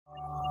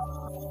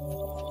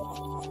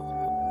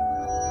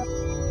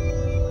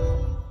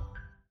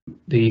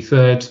The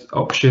third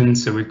option,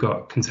 so we've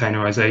got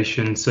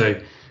containerization. So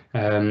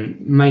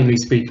mainly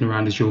speaking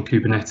around Azure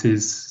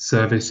Kubernetes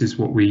service is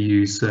what we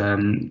use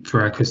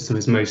for our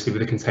customers, mostly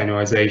with the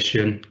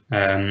containerization.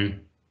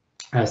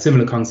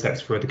 Similar concepts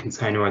for the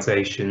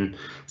containerization,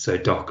 so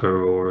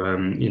Docker or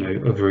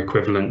other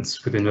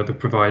equivalents within other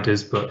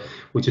providers, but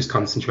we'll just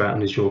concentrate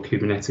on Azure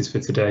Kubernetes for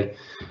today.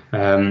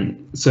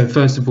 So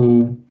first of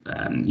all,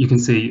 you can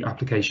see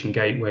application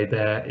gateway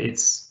there.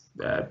 It's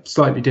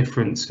slightly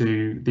different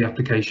to the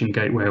application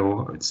gateway,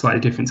 or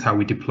slightly different to how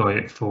we deploy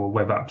it for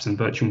web apps and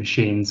virtual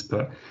machines,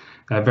 but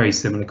very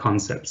similar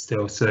concept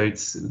still. So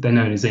they're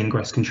known as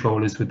ingress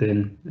controllers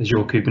within Azure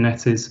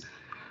Kubernetes.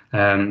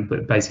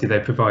 But basically they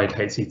provide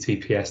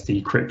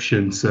HTTPS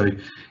decryption. So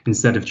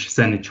instead of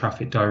sending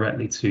traffic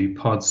directly to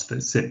pods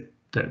that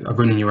are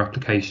running your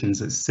applications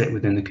that sit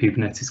within the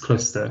Kubernetes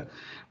cluster,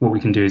 what we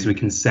can do is we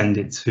can send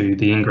it to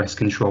the ingress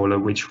controller,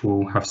 which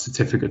will have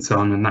certificates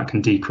on, and that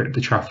can decrypt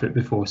the traffic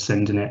before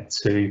sending it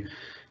to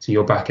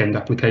your back-end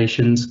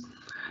applications.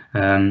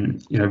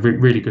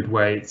 Really good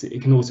way.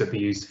 It can also be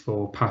used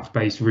for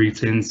path-based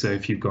routing. So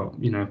if you've got,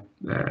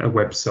 a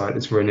website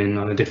that's running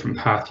on a different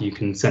path, you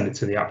can send it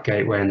to the app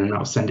gateway, and then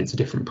that'll send it to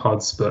different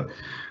pods. But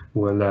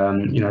we'll,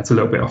 it's a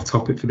little bit off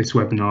topic for this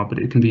webinar, but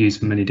it can be used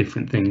for many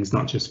different things,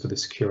 not just for the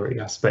security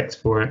aspect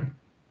for it.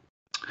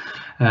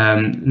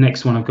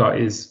 Next one I've got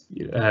is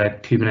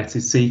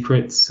Kubernetes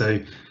secrets. So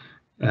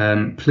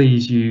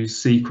please use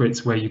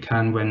secrets where you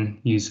can when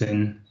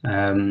using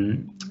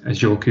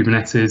Azure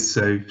Kubernetes,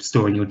 so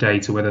storing your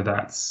data, whether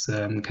that's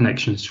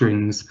connection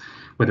strings,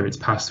 whether it's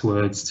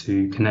passwords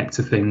to connect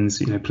to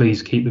things,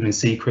 please keep them in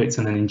secrets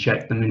and then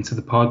inject them into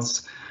the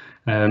pods.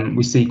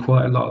 We see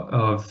quite a lot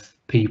of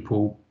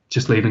people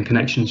just leaving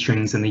connection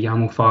strings in the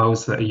YAML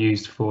files that are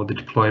used for the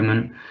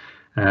deployment.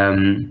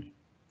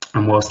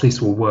 And whilst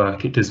this will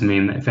work, it does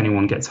mean that if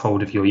anyone gets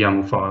hold of your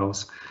YAML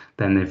files,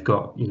 then they've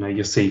got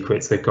your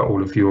secrets, they've got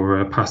all of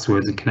your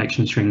passwords and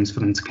connection strings for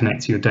them to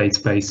connect to your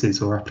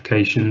databases or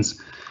applications.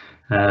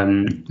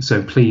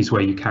 So please,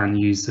 where you can,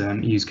 use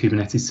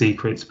Kubernetes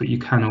secrets, but you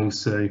can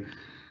also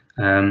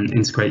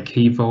integrate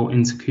Key Vault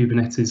into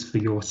Kubernetes for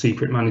your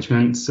secret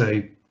management.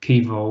 So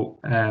Key Vault,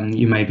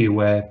 you may be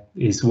aware,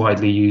 is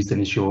widely used in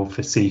Azure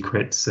for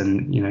secrets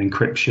and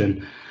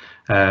encryption.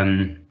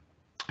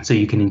 So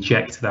you can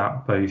inject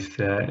that both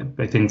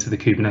into the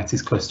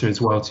Kubernetes cluster as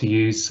well to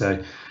use.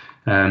 So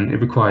it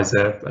requires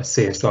a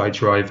CSI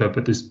driver,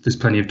 but there's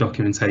plenty of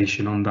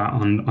documentation on that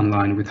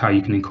online with how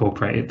you can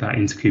incorporate that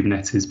into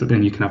Kubernetes. But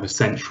then you can have a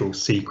central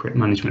secret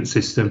management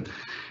system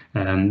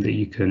that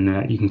you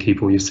can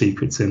keep all your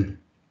secrets in.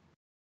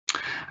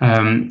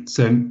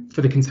 So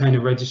for the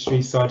container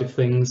registry side of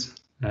things,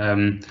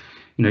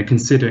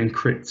 consider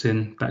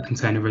encrypting that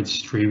container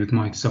registry with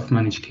Microsoft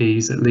Managed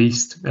Keys at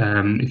least.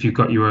 If you've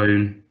got your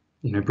own,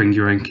 bring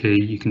your own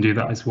key, you can do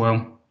that as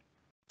well.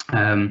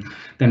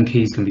 Then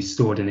keys can be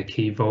stored in a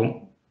Key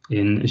Vault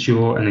in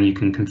Azure, and then you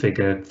can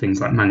configure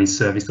things like managed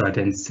service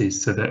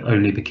identities so that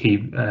only the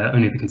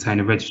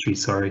container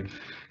registry,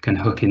 can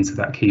hook into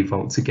that Key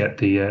Vault to get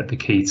the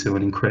key to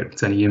and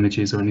encrypt any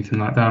images or anything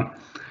like that.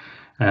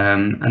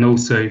 And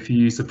also, if you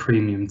use the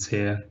premium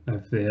tier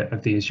of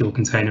the Azure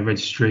Container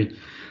Registry,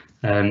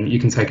 you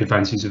can take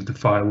advantage of the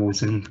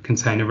firewalls in the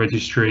container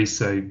registry.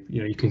 So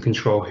you can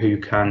control who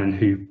can and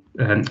who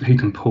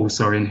can pull,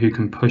 and who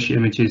can push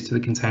images to the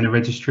container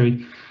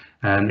registry.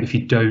 If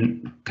you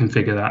don't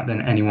configure that,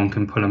 then anyone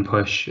can pull and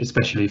push,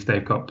 especially if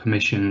they've got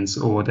permissions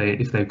or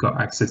if they've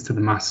got access to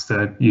the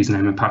master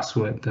username and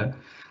password that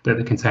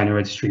the container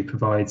registry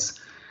provides.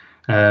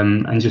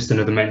 And just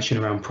another mention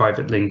around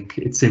private link.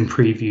 It's in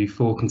preview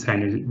for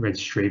container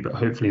registry, but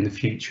hopefully in the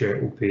future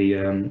it will be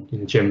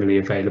generally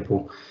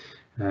available.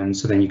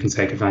 So then you can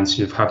take advantage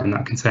of having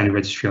that container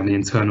registry on the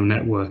internal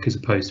network as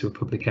opposed to a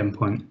public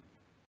endpoint.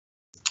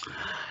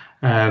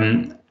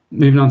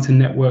 Moving on to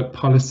network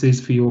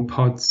policies for your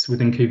pods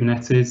within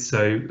Kubernetes.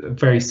 So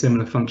very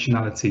similar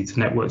functionality to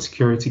network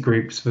security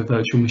groups for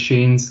virtual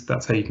machines.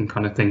 That's how you can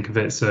kind of think of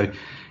it. So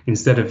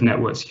instead of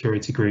network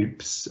security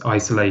groups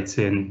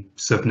isolating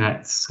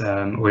subnets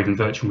or even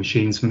virtual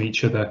machines from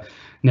each other,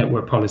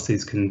 network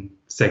policies can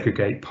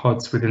segregate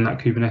pods within that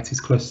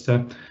Kubernetes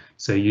cluster.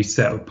 So you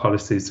set up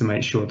policies to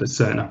make sure that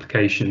certain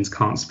applications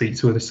can't speak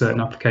to other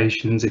certain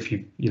applications if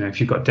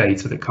you've got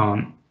data that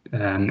can't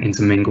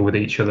intermingle with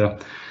each other.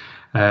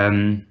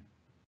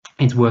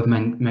 It's worth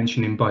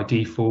mentioning by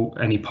default,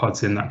 any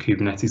pods in that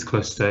Kubernetes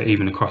cluster,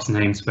 even across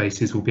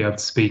namespaces, will be able to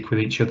speak with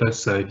each other.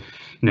 So,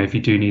 if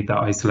you do need that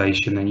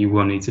isolation, then you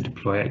will need to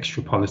deploy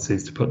extra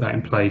policies to put that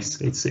in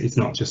place. It's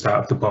not just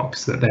out of the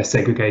box that they're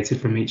segregated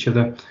from each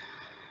other.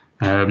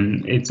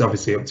 It's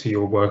obviously up to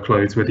your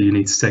workloads whether you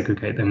need to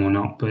segregate them or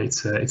not, but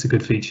it's a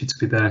good feature to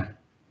be there.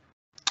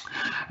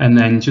 And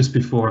then just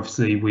before,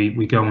 obviously,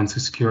 we go on to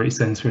Security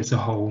Center as a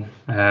whole,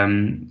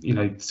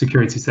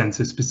 Security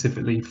Center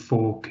specifically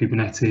for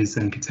Kubernetes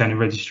and container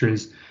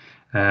registries,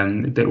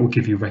 that will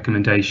give you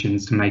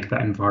recommendations to make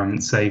that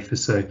environment safer.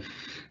 So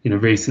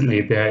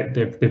recently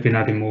they've been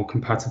adding more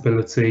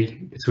compatibility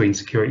between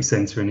Security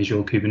Center and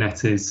Azure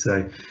Kubernetes.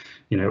 So,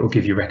 it will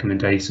give you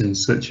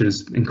recommendations such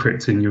as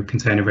encrypting your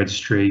container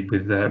registry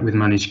with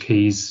managed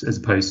keys as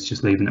opposed to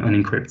just leaving it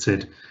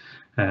unencrypted.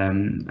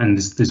 And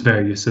there's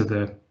various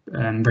other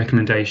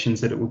recommendations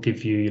that it will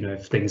give you.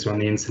 If things are on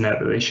the internet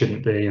that they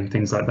shouldn't be and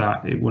things like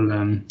that, it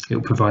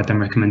will provide them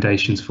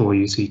recommendations for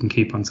you so you can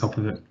keep on top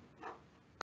of it.